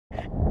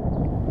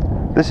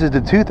This is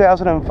the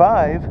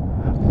 2005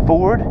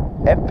 Ford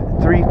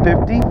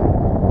F-350.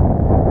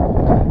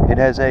 It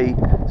has a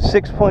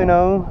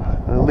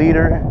 6.0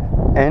 liter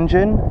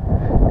engine.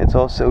 It's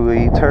also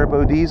a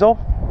turbo diesel.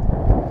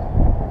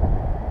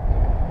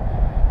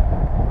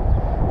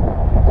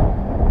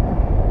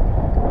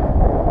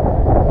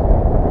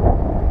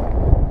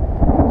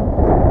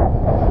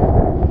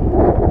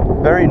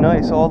 Very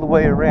nice all the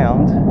way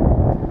around.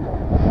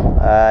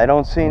 I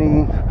don't see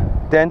any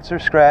dents or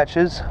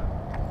scratches.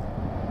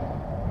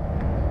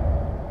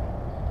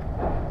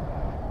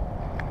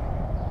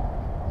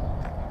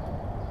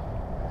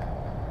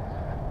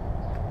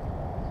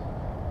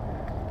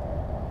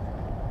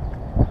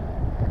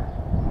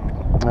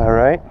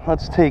 Alright,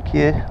 let's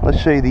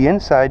show you the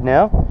inside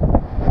now.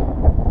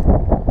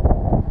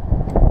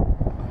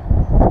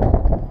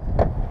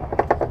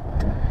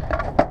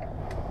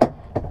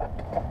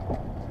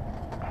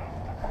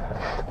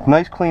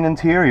 Nice clean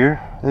interior,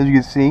 as you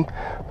can see.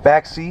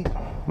 Back seat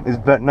is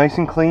nice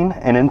and clean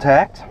and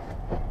intact.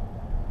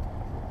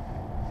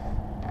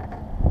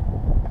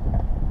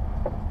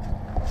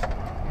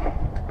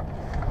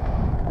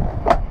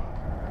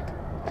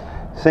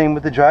 Same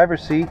with the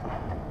driver's seat.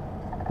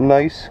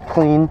 Nice,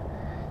 clean,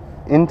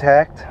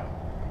 intact.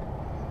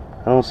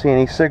 I don't see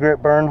any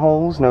cigarette burn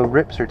holes, no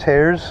rips or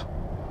tears.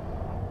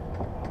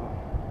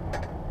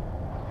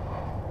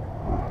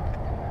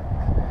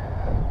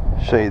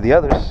 Show you the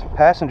other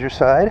passenger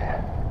side.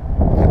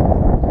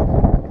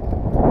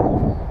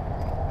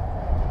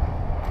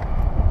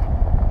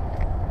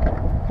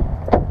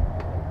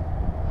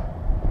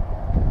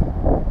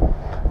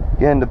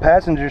 Again, the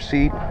passenger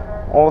seat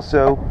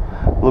also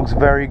looks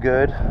very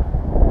good.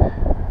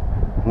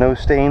 No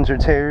stains or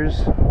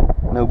tears,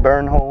 no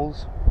burn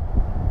holes.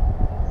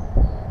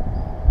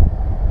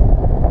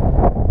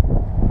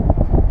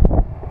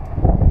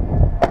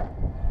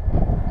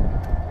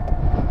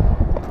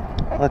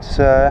 Let's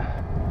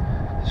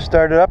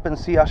start it up and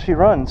see how she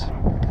runs.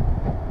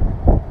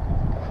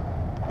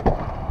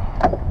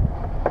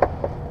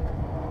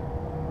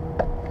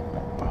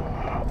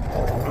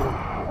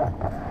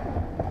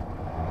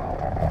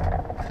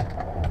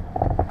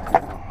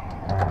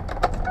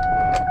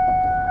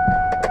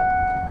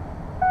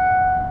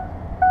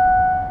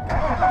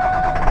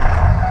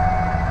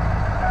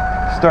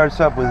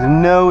 Starts up with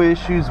no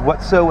issues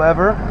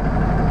whatsoever.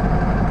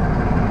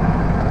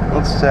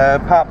 Let's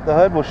pop the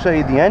hood. We'll show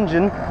you the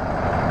engine.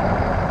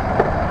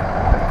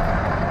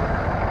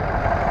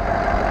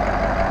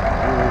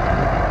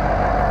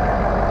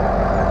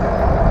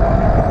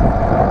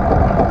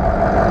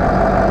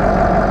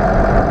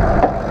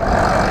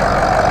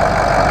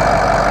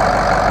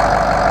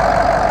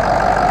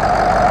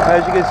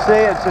 As you can see,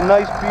 it's a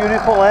nice,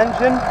 beautiful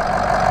engine.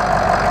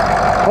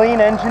 Clean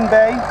engine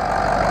bay.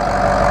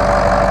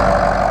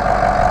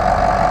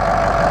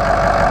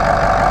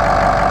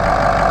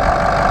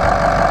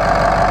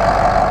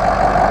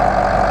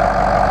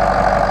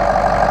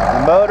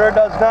 The motor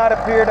does not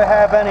appear to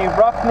have any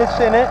roughness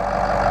in it.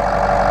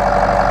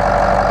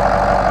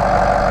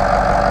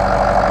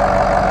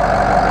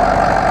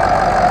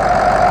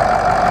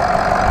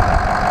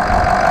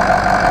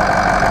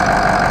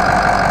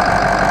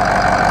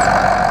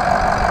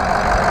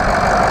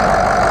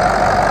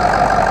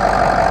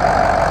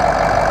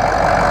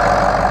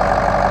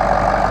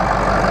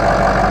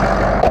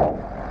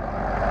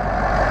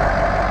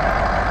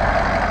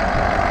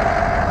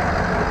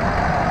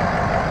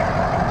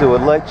 Do a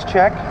lights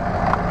check.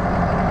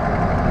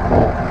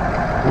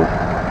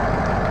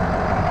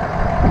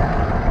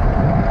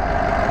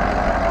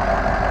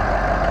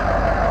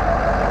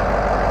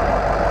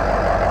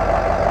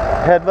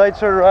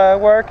 Headlights are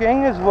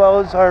working, as well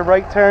as our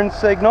right turn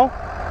signal.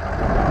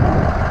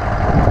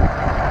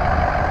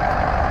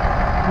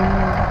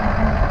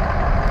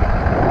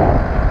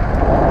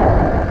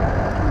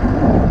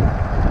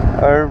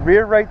 Our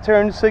rear right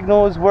turn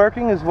signal is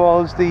working, as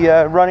well as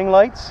the running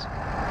lights.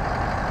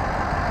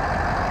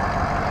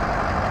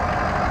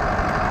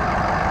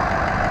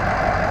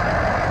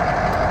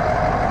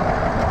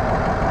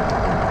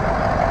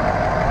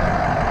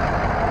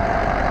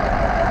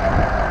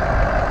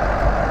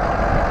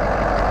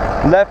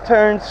 Left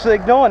turn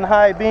signal and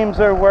high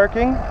beams are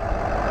working.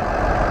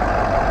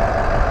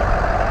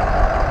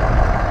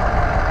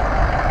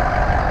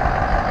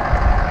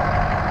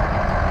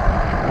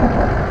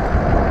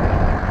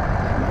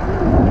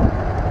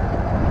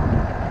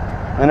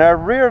 And our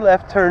rear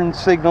left turn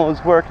signal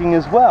is working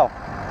as well.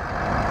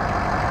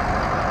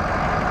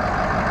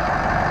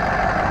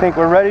 I think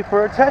we're ready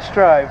for a test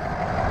drive.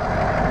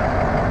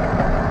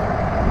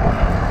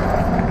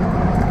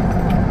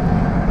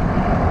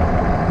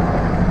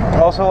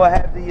 Also, I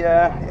have the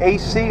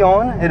AC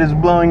on. It is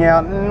blowing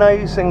out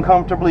nice and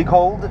comfortably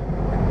cold.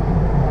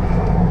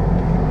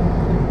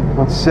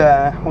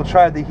 We'll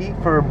try the heat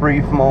for a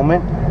brief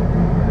moment.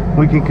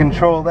 We can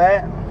control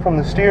that from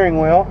the steering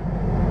wheel.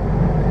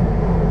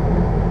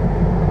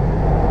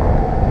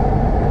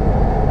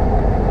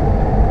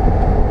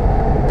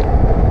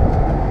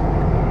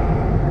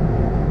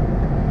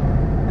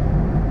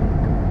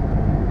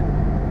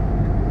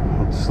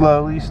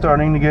 slowly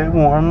starting to get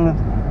warm.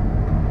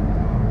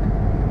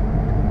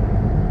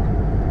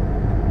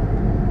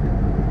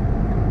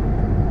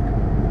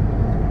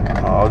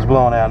 Oh, it's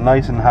blowing out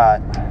nice and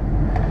hot.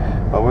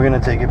 But we're going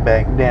to take it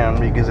back down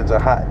because it's a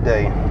hot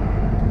day.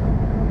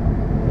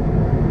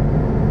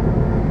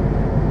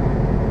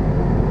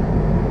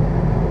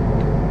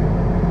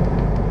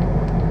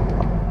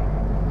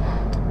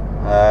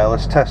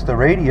 Let's test the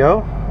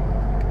radio.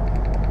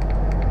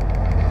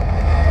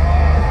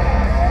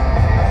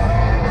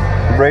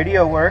 The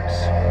radio works.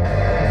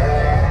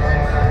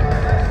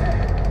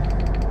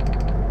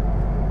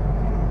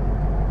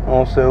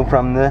 Also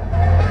from the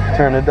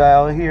turn the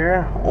dial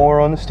here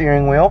or on the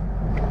steering wheel.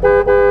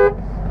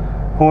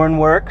 Horn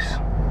works.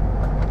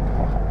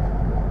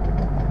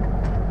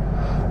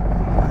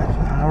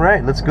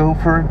 Alright, let's go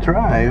for a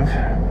drive.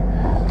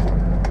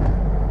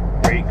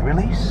 Brake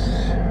release.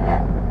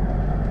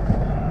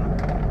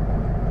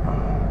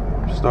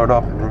 Start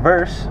off in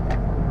reverse.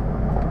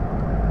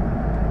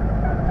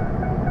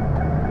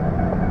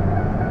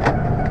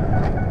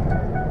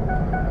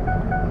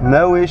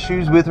 No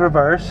issues with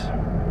reverse.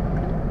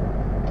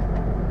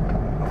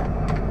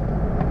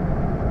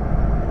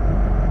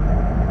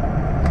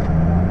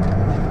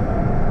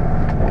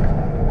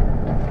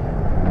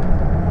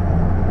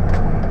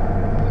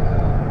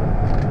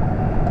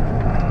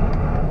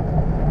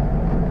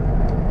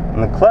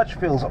 And the clutch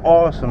feels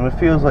awesome. It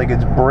feels like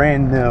it's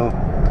brand new.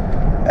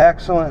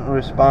 Excellent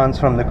response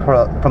from the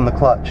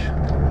clutch.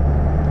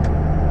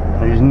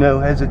 There's no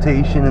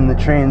hesitation in the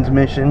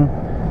transmission.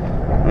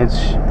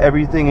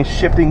 Everything is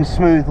shifting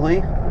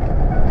smoothly.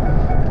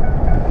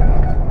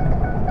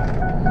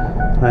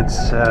 Let's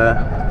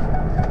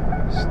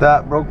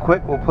stop real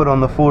quick. We'll put on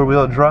the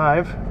four-wheel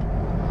drive.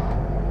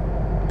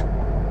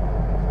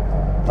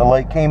 The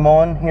light came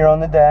on here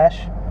on the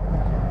dash.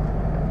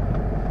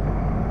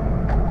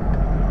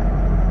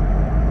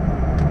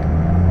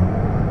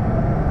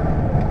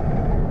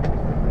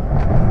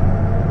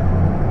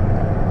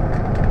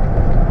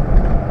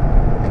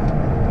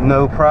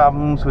 No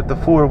problems with the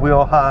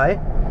four-wheel high.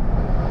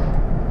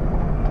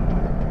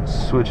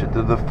 Switch it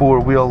to the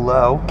four-wheel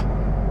low.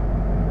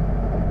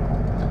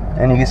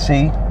 And you can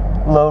see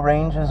low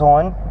range is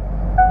on.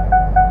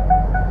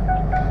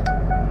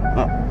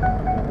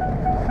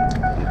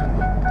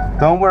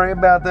 Don't worry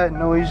about that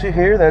noise you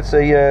hear. That's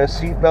a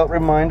seatbelt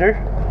reminder.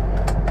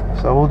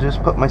 So we'll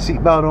just put my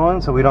seatbelt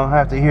on so we don't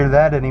have to hear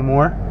that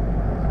anymore.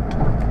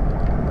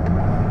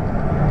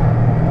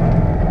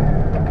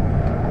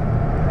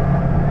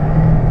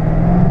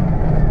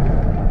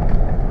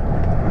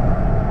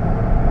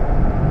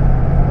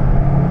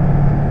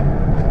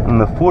 And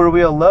the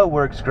four-wheel low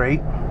works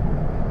great.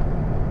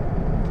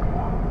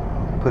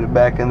 Put it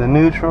back into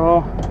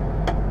neutral.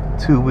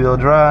 Two-wheel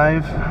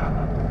drive.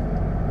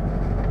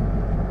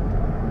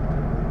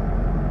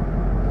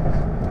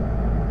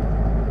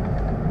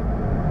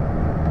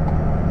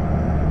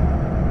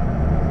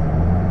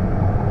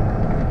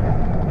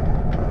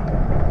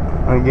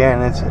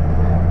 Again,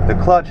 the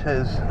clutch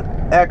has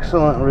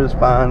excellent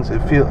response. It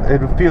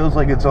feels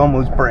like it's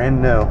almost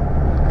brand new.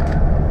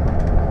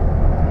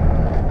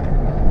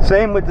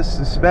 Same with the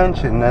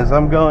suspension. As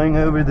I'm going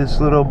over this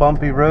little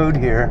bumpy road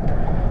here,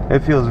 it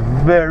feels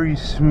very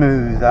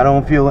smooth. I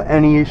don't feel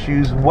any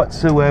issues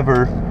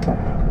whatsoever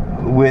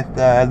with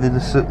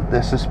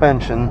the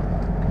suspension.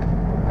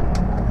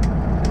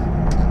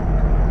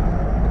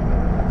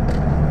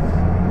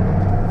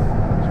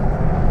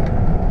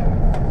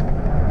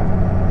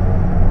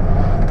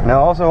 Now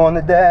also on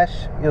the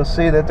dash, you'll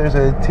see that there's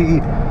a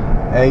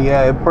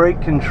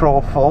brake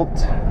control fault.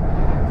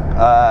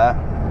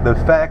 The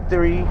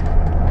factory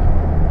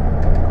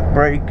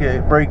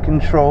brake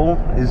control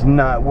is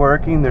not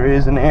working. There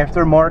is an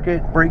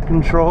aftermarket brake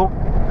control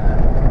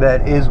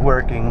that is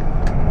working.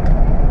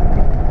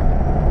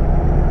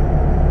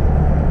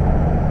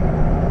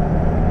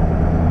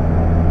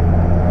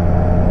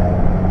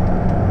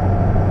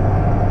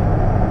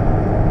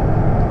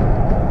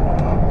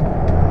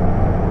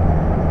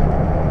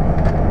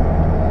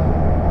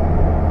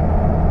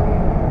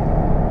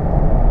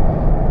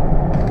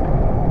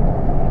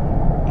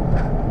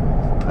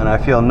 And I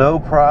feel no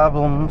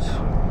problems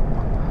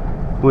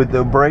with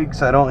the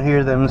brakes. I don't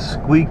hear them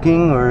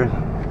squeaking or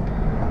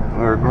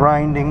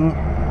grinding.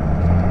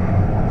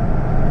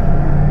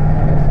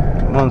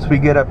 Once we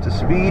get up to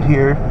speed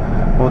here,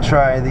 we'll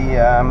try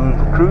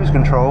the cruise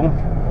control.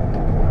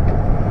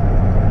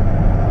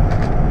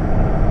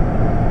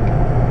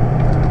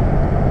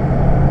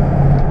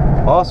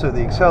 Also,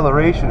 the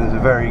acceleration is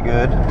very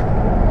good.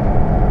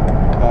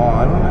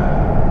 On,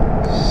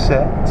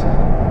 set.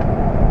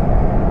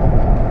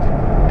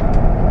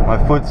 My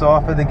foot's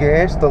off of the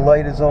gas, the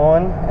light is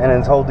on, and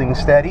it's holding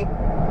steady.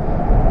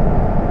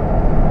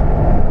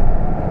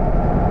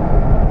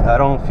 I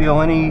don't feel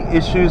any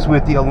issues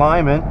with the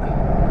alignment.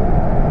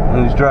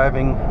 It's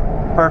driving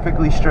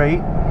perfectly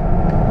straight.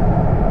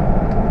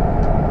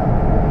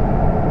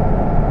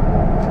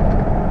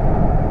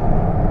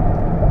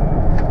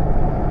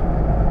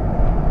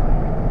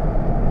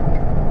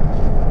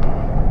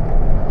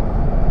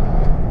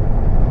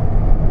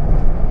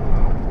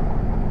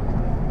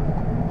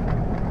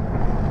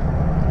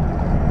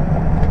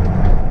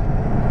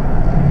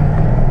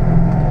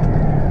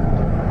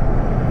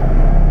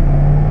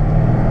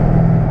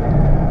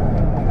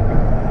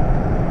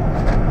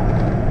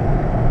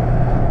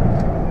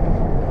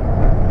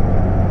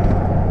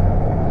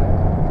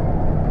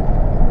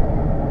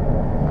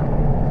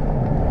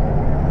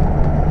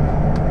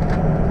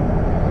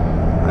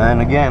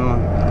 again,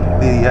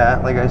 the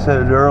like I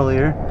said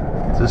earlier,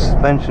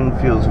 suspension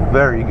feels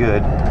very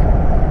good.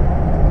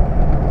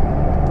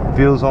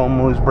 Feels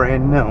almost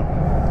brand new.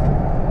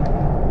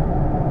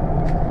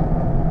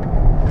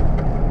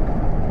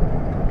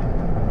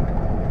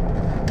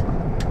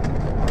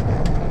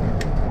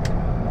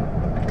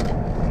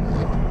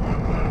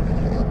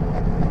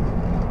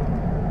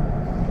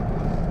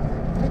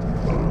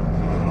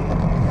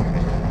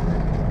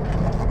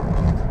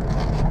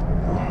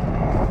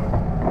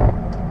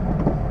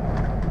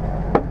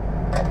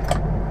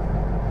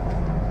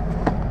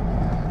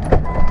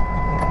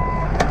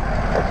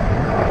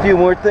 A few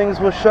more things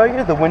we'll show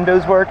you. The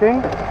window's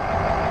working.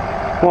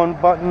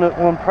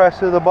 One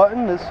press of the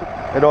button,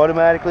 it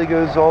automatically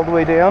goes all the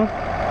way down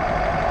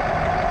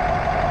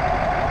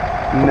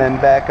and then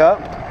back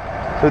up.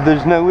 So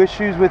there's no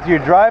issues with your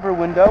driver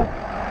window.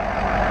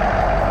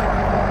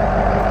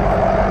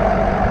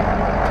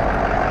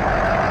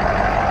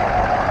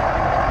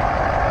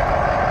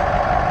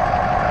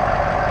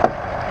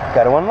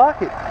 Got to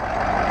unlock it.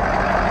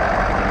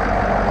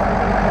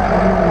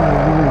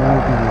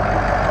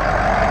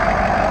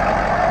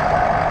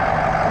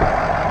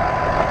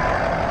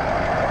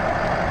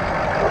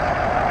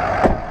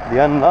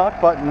 The unlock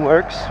button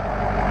works.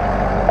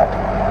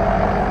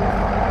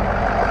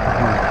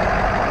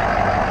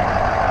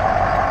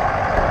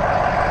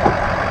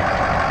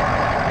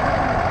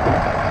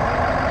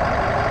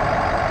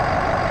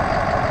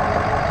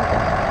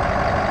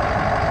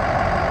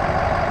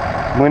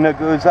 Window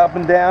goes up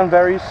and down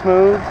very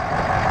smooth.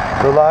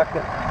 The lock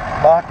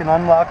and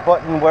unlock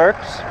button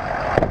works.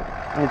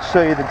 Let's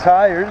show you the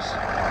tires.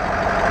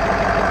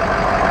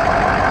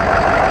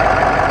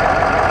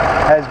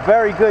 Has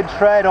very good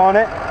tread on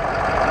it.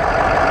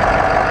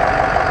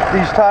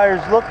 These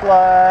tires look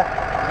like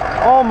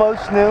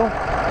almost new.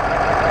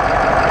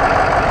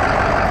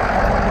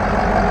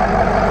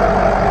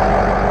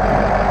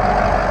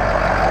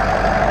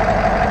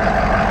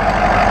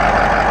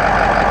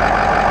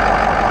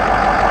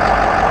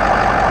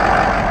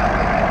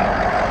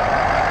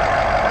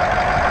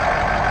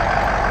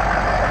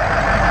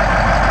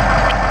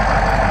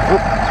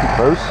 Oop, too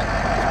close.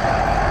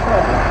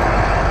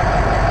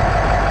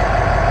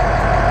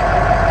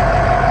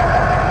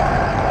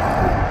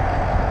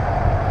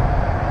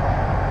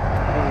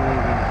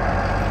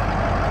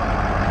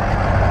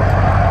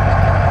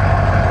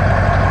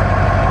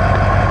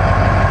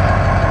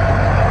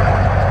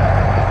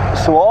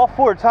 So all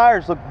four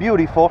tires look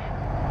beautiful.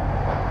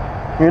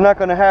 You're not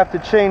going to have to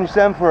change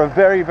them for a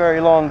very,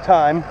 very long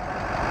time.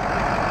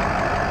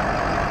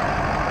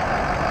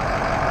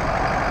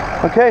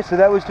 Okay, so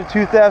that was the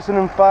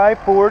 2005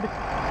 Ford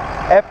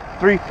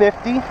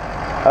F-350.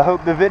 I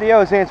hope the video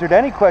has answered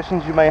any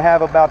questions you may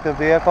have about the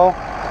vehicle.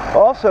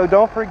 Also,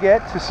 don't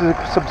forget to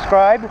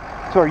subscribe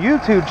to our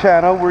YouTube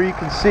channel where you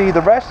can see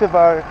the rest of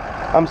our,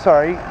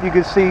 you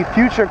can see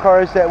future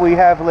cars that we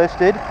have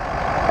listed.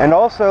 And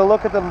also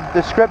look at the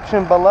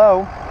description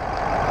below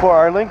for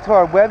our link to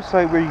our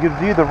website where you can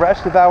view the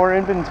rest of our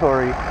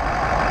inventory.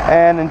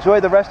 And enjoy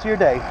the rest of your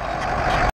day.